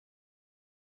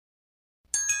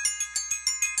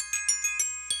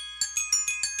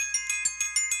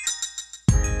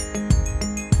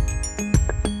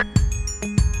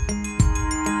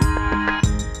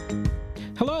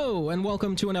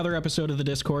welcome to another episode of The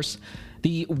Discourse,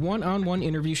 the one-on-one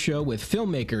interview show with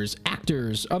filmmakers,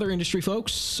 actors, other industry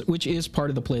folks, which is part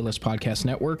of the Playlist Podcast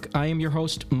Network. I am your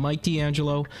host, Mike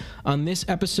D'Angelo. On this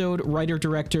episode,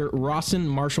 writer-director Rawson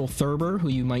Marshall Thurber, who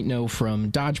you might know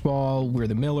from Dodgeball, We're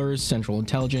the Millers, Central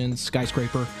Intelligence,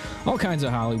 Skyscraper, all kinds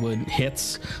of Hollywood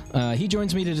hits. He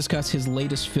joins me to discuss his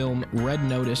latest film, Red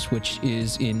Notice, which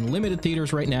is in limited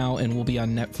theaters right now and will be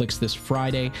on Netflix this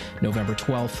Friday, November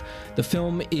 12th. The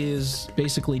film is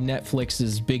basically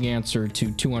Netflix's big answer to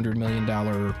 $200 million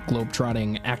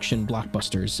globe-trotting action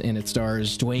blockbusters, and it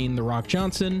stars Dwayne "The Rock"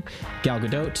 Johnson, Gal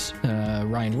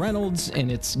Gadot, Ryan Reynolds,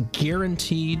 and it's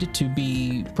guaranteed to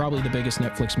be probably the biggest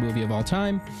Netflix movie of all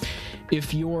time.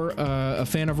 If you're a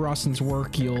fan of Rawson's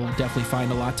work, you'll definitely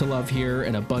find a lot to love here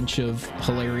and a bunch of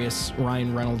hilarious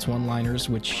Ryan Reynolds one-liners,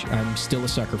 which I'm still a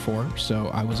sucker for, so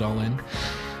I was all in.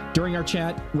 During our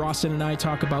chat, Rawson and I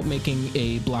talk about making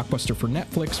a blockbuster for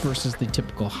Netflix versus the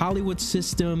typical Hollywood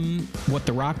system, what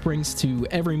The Rock brings to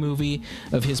every movie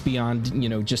of his beyond,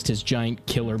 just his giant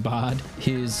killer bod.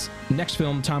 His next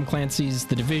film, Tom Clancy's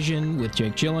The Division, with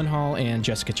Jake Gyllenhaal and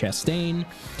Jessica Chastain,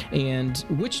 and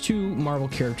which two Marvel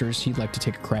characters he'd like to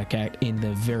take a crack at in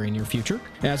the very near future.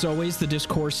 As always, The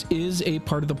Discourse is a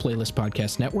part of the Playlist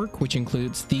Podcast Network, which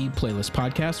includes the Playlist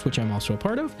Podcast, which I'm also a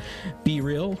part of, Be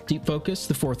Real, Deep Focus,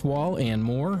 The Fourth Wall, and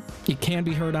more. It can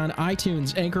be heard on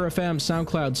iTunes, Anchor FM,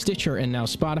 SoundCloud, Stitcher, and now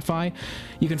Spotify.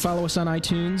 You can follow us on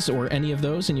iTunes or any of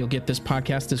those, and you'll get this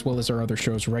podcast as well as our other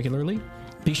shows regularly.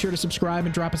 Be sure to subscribe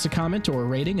and drop us a comment or a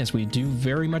rating, as we do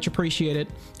very much appreciate it.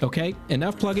 Okay,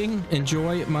 enough plugging.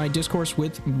 Enjoy my discourse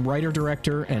with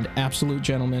writer-director and absolute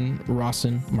gentleman,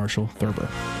 Rawson Marshall Thurber.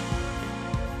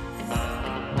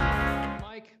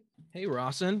 Mike. Hey,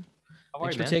 Rawson.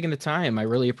 Thanks for taking the time. I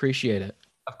really appreciate it.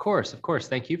 Of course.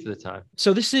 Thank you for the time.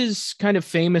 So this is kind of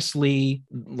famously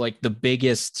like the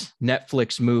biggest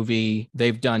Netflix movie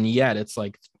they've done yet. It's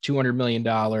like $200 million.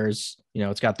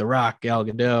 It's got The Rock, Gal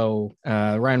Gadot,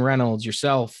 Ryan Reynolds,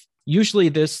 yourself. Usually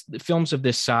films of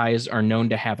this size are known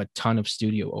to have a ton of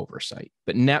studio oversight,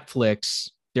 but Netflix,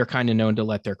 they're kind of known to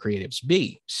let their creatives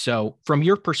be. So from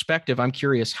your perspective, I'm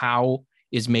curious, how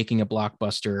is making a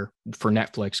blockbuster for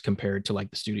Netflix compared to like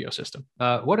the studio system?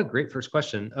 What a great first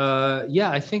question.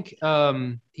 I think,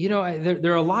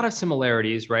 there are a lot of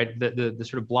similarities, right? The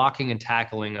sort of blocking and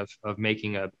tackling of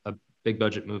making a big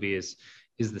budget movie is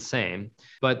the same,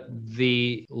 but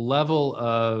the level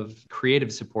of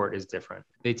creative support is different.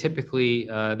 They typically,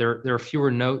 there are fewer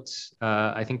notes.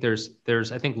 I think there's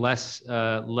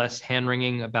less hand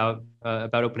wringing about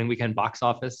opening weekend box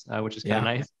office, which is kind of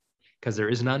nice, because there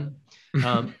is none.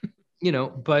 But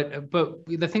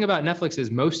the thing about Netflix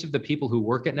is most of the people who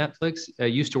work at Netflix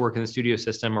used to work in the studio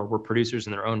system or were producers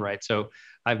in their own right. So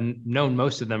I've known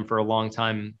most of them for a long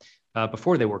time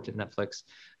before they worked at Netflix.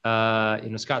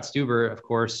 Scott Stuber, of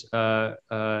course,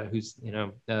 who's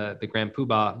the grand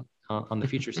poobah on the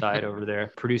feature side over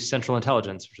there, produced Central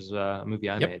Intelligence, which is a movie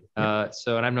I made. And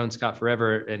I've known Scott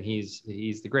forever, and he's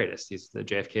the greatest. He's the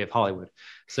JFK of Hollywood.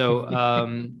 So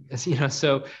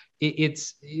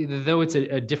it's though it's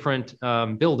a different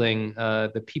building,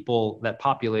 the people that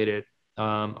populate it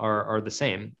are the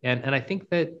same. And I think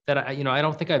that I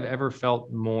don't think I've ever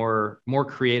felt more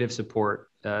creative support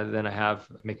than I have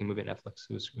making a movie at Netflix.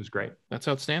 It was great. That's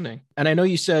outstanding. And I know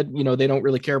you said, they don't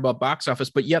really care about box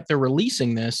office, but yet they're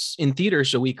releasing this in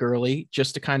theaters a week early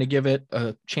just to kind of give it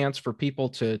a chance for people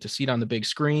to see it on the big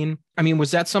screen. I mean, was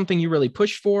that something you really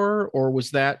pushed for, or was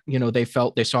that, they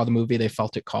saw the movie, they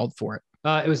felt it called for it?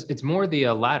 It's more the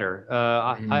latter.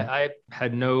 I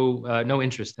had no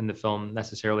interest in the film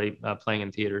necessarily playing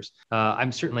in theaters.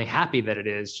 I'm certainly happy that it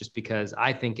is, just because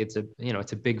I think it's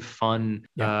a big fun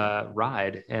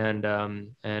ride, and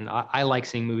I like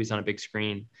seeing movies on a big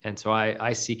screen, and so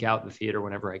I seek out the theater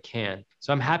whenever I can.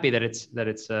 So I'm happy that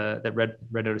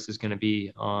Red Notice is going to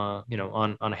be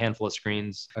on a handful of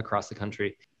screens across the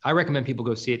country. I recommend people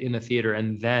go see it in the theater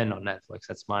and then on Netflix.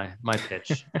 That's my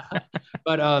pitch.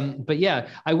 But yeah,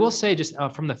 I will say, just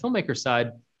from the filmmaker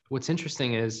side, what's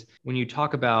interesting is when you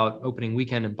talk about opening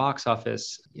weekend and box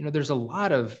office, there's a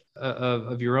lot of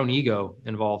your own ego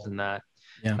involved in that.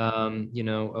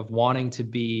 Of wanting to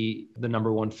be the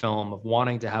number one film, of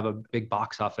wanting to have a big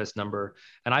box office number.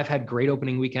 And I've had great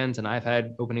opening weekends, and I've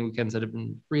had opening weekends that have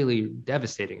been really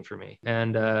devastating for me.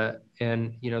 And the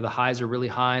highs are really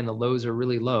high and the lows are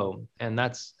really low. And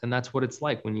that's what it's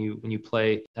like when you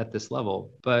play at this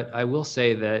level. But I will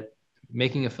say that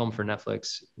making a film for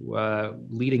Netflix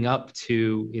leading up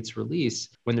to its release,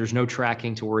 when there's no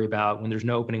tracking to worry about, when there's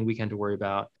no opening weekend to worry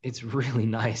about, it's really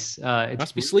nice.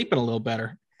 Must be sleeping a little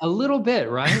better. A little bit,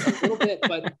 right? A little bit,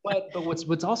 but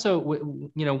what's also,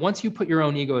 you know, once you put your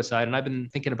own ego aside, and I've been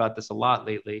thinking about this a lot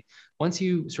lately, once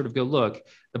you sort of go, look,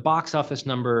 the box office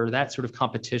number, that sort of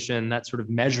competition, that sort of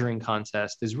measuring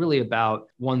contest is really about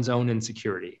one's own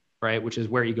insecurity, right? Which is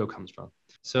where ego comes from.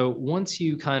 So once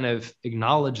you kind of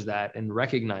acknowledge that and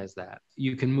recognize that,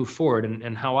 you can move forward.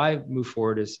 And how I move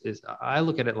forward is I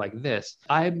look at it like this.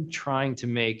 I'm trying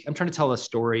to tell a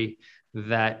story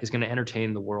that is going to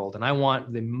entertain the world. And I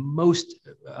want the most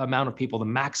amount of people, the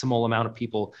maximal amount of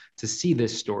people to see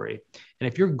this story. And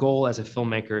if your goal as a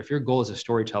filmmaker, if your goal as a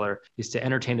storyteller is to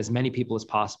entertain as many people as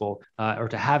possible, or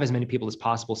to have as many people as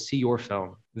possible see your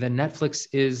film, then Netflix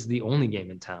is the only game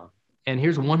in town. And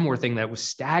here's one more thing that was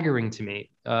staggering to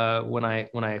me when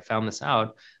I found this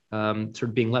out. Sort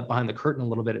of being let behind the curtain a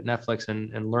little bit at Netflix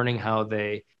and learning how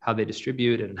they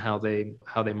distribute and how they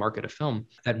market a film,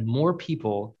 that more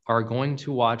people are going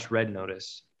to watch Red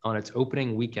Notice on its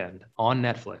opening weekend on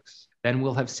Netflix than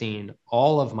will have seen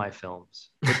all of my films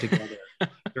put together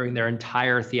during their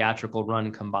entire theatrical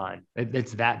run combined.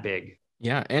 It's that big.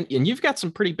 Yeah, and you've got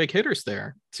some pretty big hitters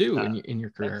there too in your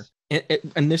career.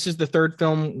 And this is the third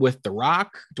film with The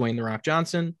Rock, Dwayne "The Rock"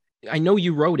 Johnson. I know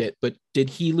you wrote it, but did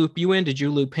he loop you in? Did you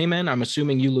loop him in? I'm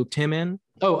assuming you looped him in.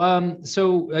 Yeah,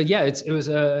 it was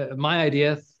my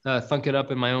idea. Thunk it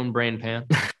up in my own brain pan,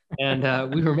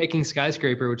 and we were making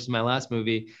Skyscraper, which is my last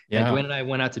movie. Yeah. And Dwayne and I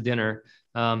went out to dinner,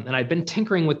 and I'd been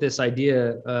tinkering with this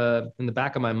idea in the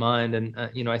back of my mind, and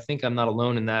you know, I think I'm not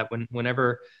alone in that.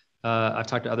 Whenever I've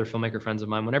talked to other filmmaker friends of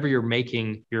mine. Whenever you're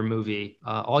making your movie,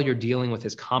 all you're dealing with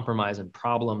is compromise and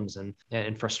problems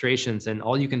and frustrations, and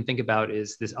all you can think about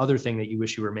is this other thing that you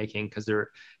wish you were making because there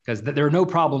are no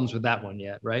problems with that one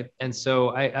yet, right? And so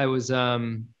I was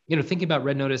thinking about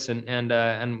Red Notice,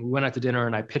 and we went out to dinner,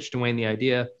 and I pitched Dwayne the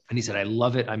idea, and he said, "I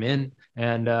love it, I'm in."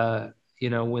 And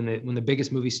when the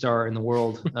biggest movie star in the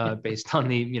world, based on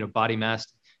the body mass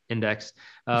index,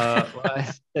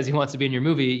 says he wants to be in your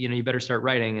movie, you better start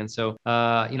writing. And so,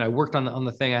 I worked on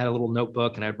the thing. I had a little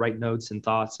notebook, and I'd write notes and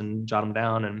thoughts and jot them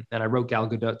down. And I wrote Gal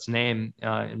Gadot's name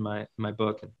in my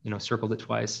book, and circled it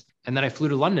twice. And then I flew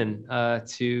to London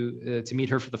to meet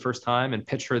her for the first time and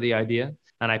pitch her the idea.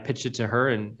 And I pitched it to her,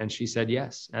 and she said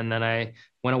yes. And then I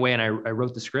went away and I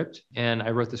wrote the script, and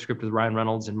I wrote the script with Ryan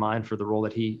Reynolds in mind for the role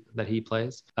that he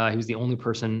plays. He was the only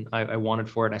person I wanted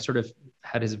for it. I sort of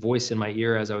had his voice in my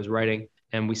ear as I was writing,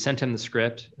 and we sent him the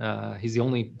script. He's the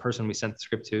only person we sent the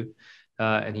script to,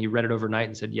 and he read it overnight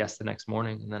and said yes the next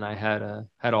morning. And then I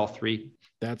had all three.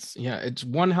 It's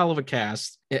one hell of a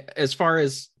cast. As far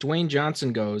as Dwayne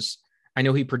Johnson goes, I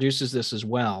know he produces this as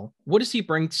well. What does he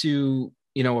bring to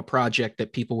a project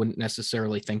that people wouldn't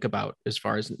necessarily think about, as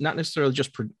far as not necessarily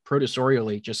just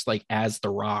producerially, just like as The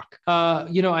Rock?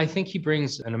 I think he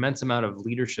brings an immense amount of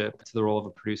leadership to the role of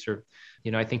a producer.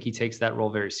 I think he takes that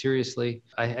role very seriously.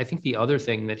 I think the other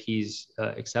thing that he's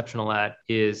exceptional at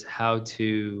is how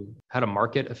to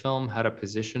market a film, how to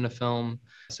position a film.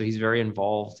 So he's very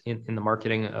involved in the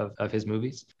marketing of his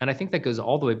movies. And I think that goes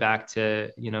all the way back to,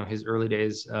 his early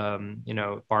days,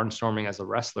 barnstorming as a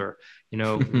wrestler,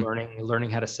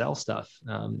 learning how to sell stuff.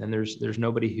 And there's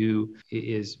nobody who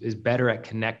is better at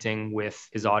connecting with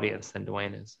his audience than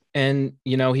Dwayne is. And,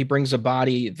 he brings a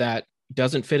body that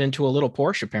doesn't fit into a little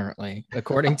Porsche, apparently,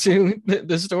 according to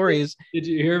the stories. Did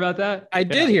you hear about that? I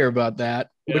did hear about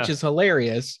that, which is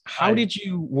hilarious. How did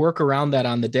you work around that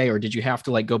on the day, or did you have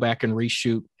to go back and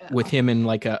reshoot with him in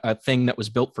a thing that was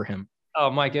built for him? Oh,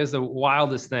 Mike, it was the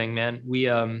wildest thing, man.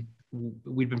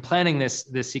 We'd been planning this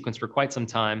sequence for quite some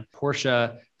time.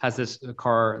 Porsche has this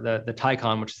car, the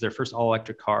Taycan, which is their first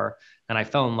all-electric car, and I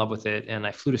fell in love with it. And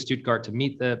I flew to Stuttgart to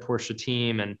meet the Porsche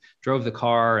team and drove the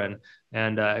car, and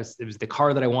it was the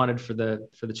car that I wanted for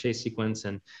the chase sequence.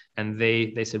 And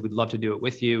they said, we'd love to do it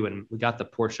with you. And we got the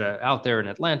Porsche out there in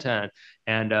Atlanta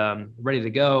and ready to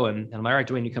go. And I'm like, all right,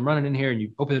 Dwayne, you come running in here, and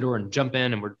you open the door and jump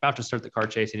in, and we're about to start the car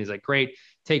chase. And he's like, great,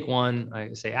 take one.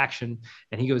 I say action.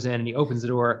 And he goes in and he opens the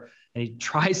door and he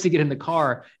tries to get in the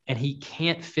car, and he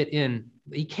can't fit in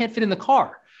the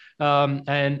car.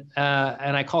 And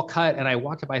I call cut, and I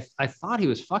walk up. I thought he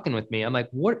was fucking with me. I'm like,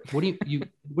 what are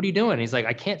you doing? He's like,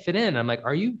 I can't fit in. I'm like,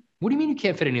 what do you mean you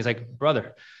can't fit in? He's like,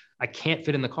 brother, I can't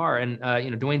fit in the car. And,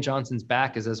 Dwayne Johnson's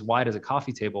back is as wide as a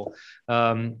coffee table.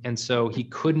 And so he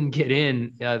couldn't get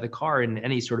in the car in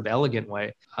any sort of elegant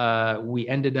way. We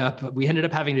ended up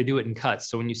having to do it in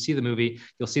cuts. So when you see the movie,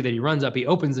 you'll see that he runs up, he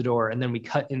opens the door, and then we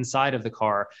cut inside of the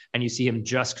car, and you see him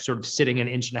just sort of sitting an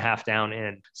inch and a half down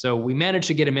in. So we managed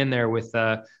to get him in there with,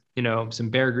 some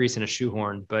bear grease and a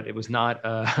shoehorn, but it was not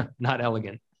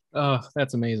elegant. Oh,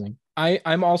 that's amazing.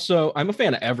 I'm a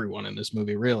fan of everyone in this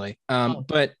movie, really. Oh,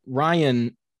 But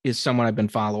Ryan is someone I've been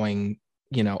following,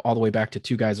 all the way back to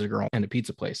Two Guys, a Girl, and a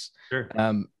Pizza Place. sure.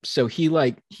 So he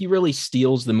really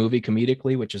steals the movie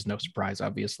comedically, which is no surprise,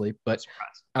 obviously. No But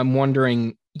surprise. I'm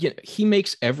wondering, he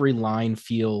makes every line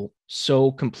feel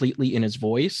so completely in his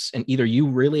voice, and either you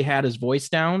really had his voice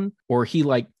down, or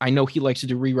I know he likes to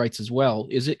do rewrites as well.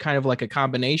 Is it kind of like a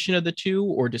combination of the two,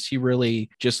 or does he really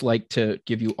just like to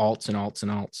give you alts and alts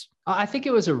and alts? I think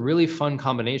it was a really fun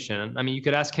combination. I mean, you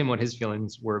could ask him what his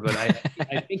feelings were, but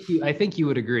I think you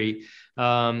would agree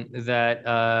that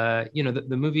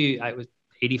the movie I was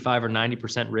 85 or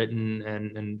 90% written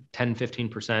and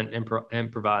 10-15%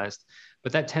 improvised.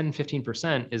 But that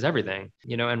 10-15% is everything,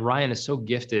 and Ryan is so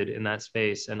gifted in that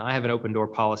space. And I have an open door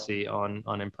policy on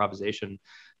improvisation,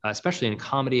 especially in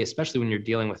comedy, especially when you're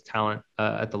dealing with talent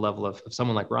at the level of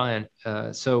someone like Ryan.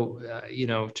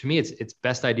 To me, it's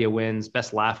best idea wins,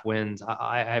 best laugh wins.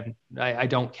 I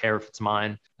don't care if it's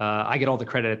mine. I get all the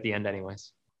credit at the end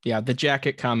anyways. Yeah, the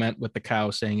jacket comment with the cow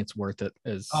saying it's worth it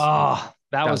is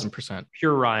that was 1,000%.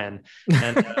 pure Ryan.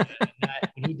 And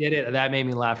when he did it, that made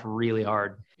me laugh really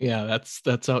hard. Yeah,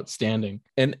 that's outstanding.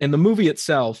 And the movie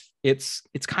itself, it's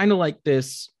kind of like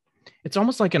this. It's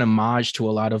almost like an homage to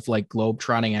a lot of like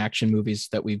globe-trotting action movies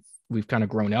that we've kind of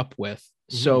grown up with.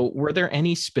 Mm-hmm. So were there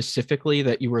any specifically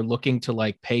that you were looking to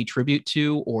like pay tribute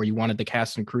to, or you wanted the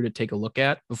cast and crew to take a look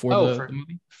at before the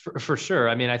movie? For sure.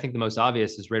 I mean, I think the most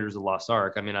obvious is Raiders of the Lost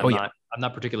Ark. I mean, I'm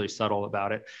not particularly subtle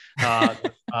about it.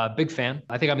 Big fan.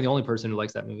 I think I'm the only person who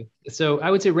likes that movie. So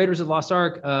I would say Raiders of the Lost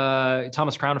Ark,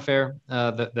 Thomas Crown Affair,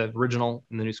 the original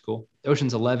in the new school,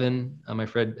 Ocean's 11, my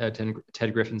friend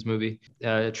Ted Griffin's movie,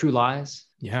 True Lies.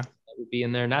 Yeah. Would be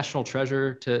in there. National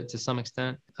Treasure to some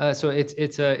extent. So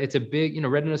it's a big,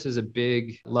 Red Notice is a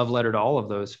big love letter to all of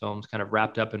those films, kind of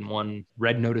wrapped up in one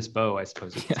Red Notice bow, I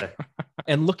suppose you could say.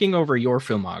 And looking over your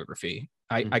filmography,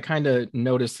 I kind of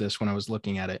noticed this when I was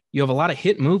looking at it. You have a lot of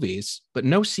hit movies, but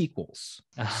no sequels.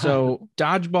 So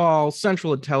Dodgeball,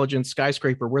 Central Intelligence,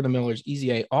 Skyscraper, We're the Millers,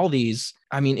 Easy A, all these,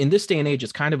 I mean, in this day and age,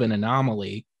 it's kind of an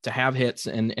anomaly to have hits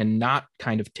and not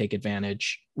kind of take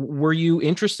advantage. Were you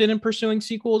interested in pursuing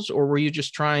sequels, or were you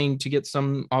just trying to get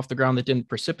some off the ground that didn't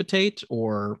precipitate,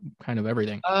 or kind of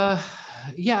everything?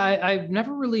 I've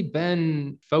never really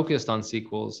been focused on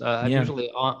sequels. I'm usually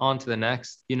on to the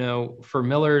next. For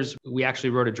Millers, we actually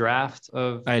wrote a draft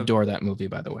of. I adore that movie,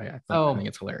 by the way. I think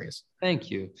it's hilarious.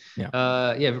 Thank you.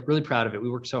 Yeah. Really proud of it. We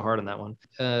worked so hard on that one.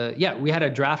 We had a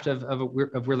draft of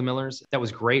We're the Millers that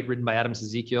was great, written by Adams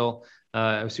Ezekiel.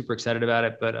 I was super excited about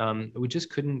it, but we just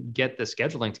couldn't get the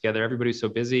scheduling together. Everybody was so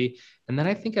busy. And then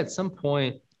I think at some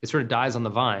point it sort of dies on the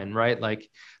vine, right? Like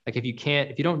if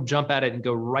you don't jump at it and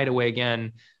go right away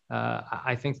again,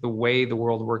 I think the way the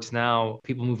world works now,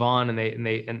 people move on and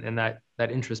that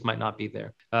interest might not be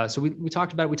there. So we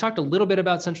talked about it. We talked a little bit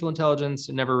about Central Intelligence.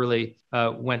 It never really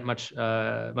went much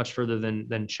further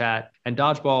than chat. And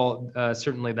Dodgeball,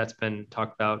 certainly that's been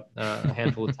talked about a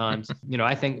handful of times.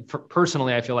 I think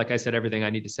personally, I feel like I said everything I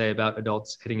need to say about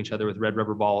adults hitting each other with red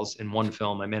rubber balls in one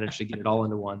film. I managed to get it all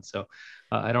into one. So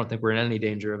I don't think we're in any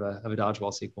danger of a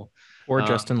Dodgeball sequel. Or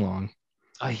Justin Long.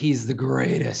 He's the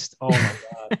greatest. Oh my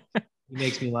God. He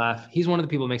makes me laugh. He's one of the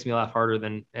people who makes me laugh harder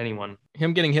than anyone.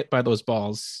 Him getting hit by those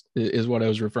balls is what I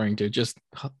was referring to. Just,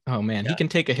 oh man, he can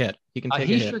take a hit. He can take a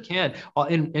hit. He sure can.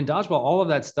 In Dodgeball, all of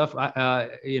that stuff,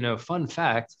 fun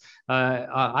fact,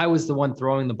 I was the one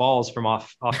throwing the balls from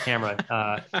off camera,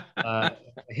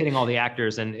 hitting all the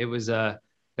actors. And it was a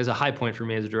high point for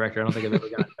me as a director. I don't think I've ever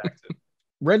gotten back to it.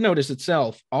 Red Notice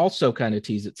itself also kind of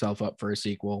teased itself up for a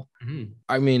sequel. Mm-hmm.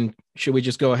 I mean, should we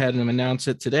just go ahead and announce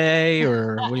it today,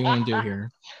 or what do you want to do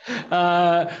here?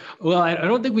 Well, I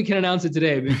don't think we can announce it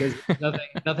today because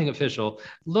nothing official.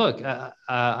 Look,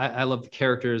 I love the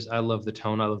characters. I love the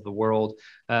tone. I love the world.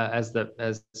 As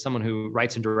someone who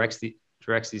writes and directs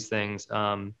these things,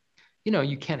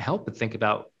 you can't help but think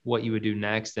about what you would do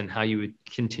next and how you would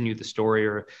continue the story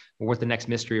or what the next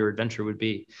mystery or adventure would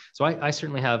be. So I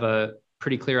certainly have a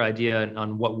pretty clear idea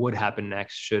on what would happen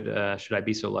next should I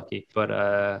be so lucky.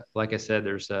 But like I said,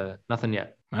 there's nothing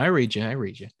yet. I read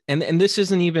you. And this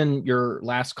isn't even your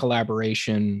last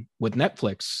collaboration with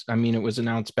Netflix. I mean, it was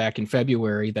announced back in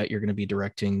February that you're going to be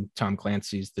directing Tom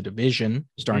Clancy's The Division,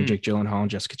 starring Jake Gyllenhaal and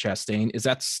Jessica Chastain. Is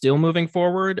that still moving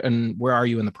forward? And where are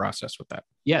you in the process with that?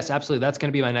 Yes, absolutely. That's going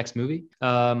to be my next movie.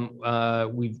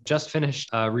 We've just finished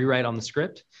a rewrite on the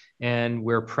script, and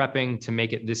we're prepping to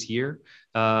make it this year.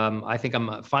 I think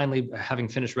I'm finally, having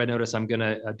finished Red Notice, I'm going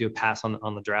to do a pass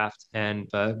on the draft and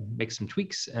make some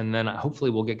tweaks. And then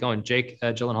hopefully we'll get going. Jake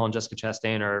Gyllenhaal and Jessica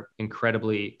Chastain are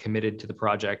incredibly committed to the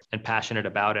project and passionate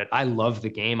about it. I love the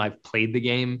game. I've played the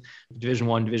game, Division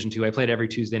 1, Division 2. I played every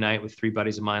Tuesday night with 3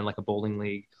 buddies of mine, like a bowling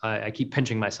league. I keep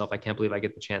pinching myself. I can't believe I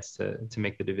get the chance to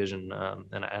make the division,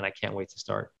 and I can't wait to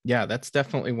start. Yeah, that's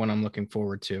definitely one I'm looking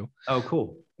forward to. Oh,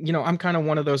 cool. I'm kind of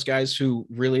one of those guys who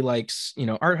really likes,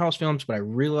 art house films, but I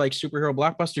really like superhero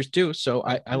blockbusters too. So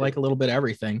I like a little bit of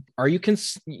everything. Are you,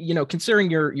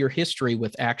 considering your history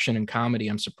with action and comedy,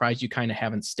 I'm surprised you kind of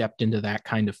haven't stepped into that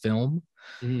kind of film.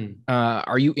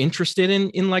 Are you interested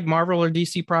in like Marvel or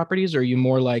DC properties, or are you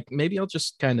more like, maybe I'll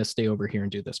just kind of stay over here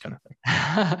and do this kind of thing?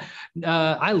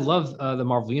 I love the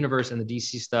Marvel universe and the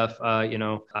DC stuff.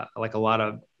 Like a lot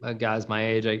of guys my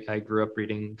age, I grew up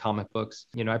reading comic books.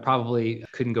 I probably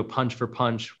couldn't go punch for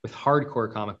punch with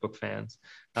hardcore comic book fans.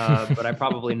 But I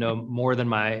probably know more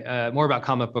about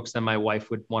comic books than my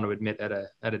wife would want to admit at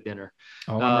a dinner.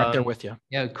 Oh, I'm right there with you.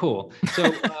 Yeah, cool.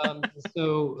 So,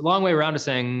 so long way around to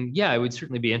saying, yeah, I would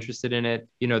certainly be interested in it.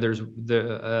 There's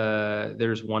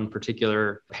one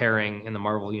particular pairing in the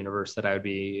Marvel universe that I would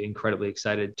be incredibly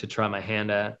excited to try my hand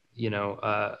at.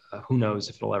 Who knows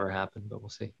if it'll ever happen, but we'll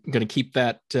see. I'm going to keep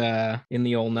that in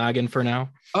the old noggin for now.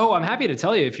 Oh, I'm happy to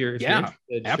tell you if you're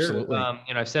interested. Absolutely. Sure.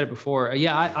 I've said it before.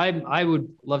 I would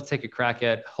love to take a crack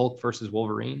at Hulk versus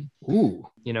Wolverine. Ooh.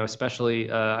 Especially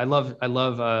I love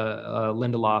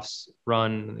Lindelof's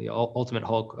run, the Ultimate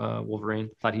Hulk Wolverine.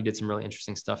 Thought he did some really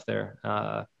interesting stuff there.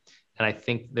 And I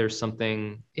think there's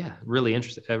something, really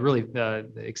interesting, really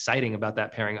exciting about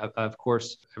that pairing. Of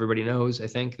course, everybody knows, I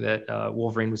think, that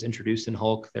Wolverine was introduced in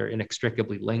Hulk. They're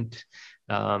inextricably linked.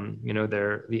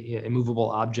 They're the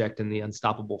immovable object and the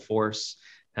unstoppable force.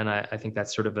 And I think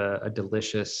that's sort of a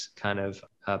delicious kind of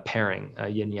pairing, a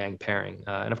yin-yang pairing.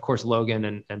 And of course,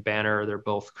 Logan and Banner, they're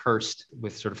both cursed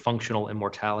with sort of functional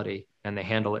immortality, and they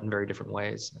handle it in very different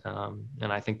ways.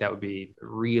 And I think that would be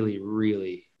really,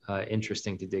 really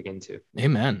interesting to dig into.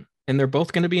 Amen. And they're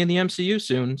both going to be in the MCU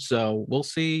soon, so we'll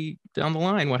see down the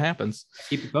line what happens.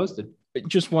 Keep you posted.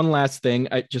 Just one last thing,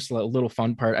 just a little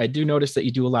fun part. I do notice that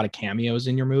you do a lot of cameos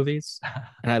in your movies,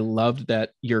 and I loved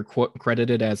that you're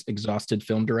credited as exhausted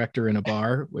film director in a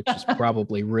bar, which is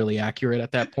probably really accurate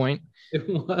at that point. It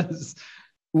was.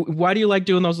 Why do you like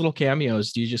doing those little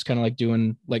cameos? Do you just kind of like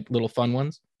doing like little fun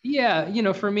ones?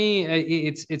 Yeah, for me,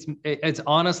 it's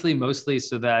honestly mostly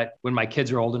so that when my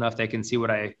kids are old enough, they can see what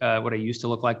I used to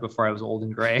look like before I was old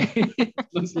and gray.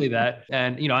 Mostly that,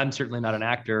 and I'm certainly not an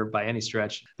actor by any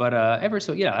stretch, but I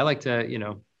like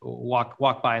to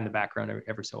walk by in the background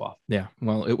every so often. Yeah,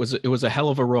 well, it was a hell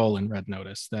of a role in Red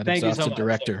Notice. That Thank exhausted you so much.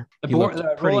 director. The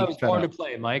role I was born to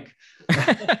play, Mike.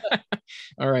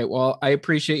 All right. Well, I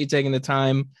appreciate you taking the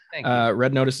time. Thank you.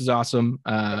 Red Notice is awesome.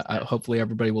 Hopefully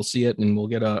everybody will see it and we'll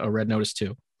get a Red Notice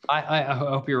too. I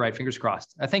hope you're right. Fingers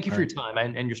crossed. Thank you for your time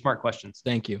and your smart questions.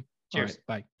 Thank you. Cheers.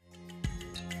 All right,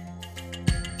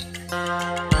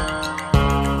 bye.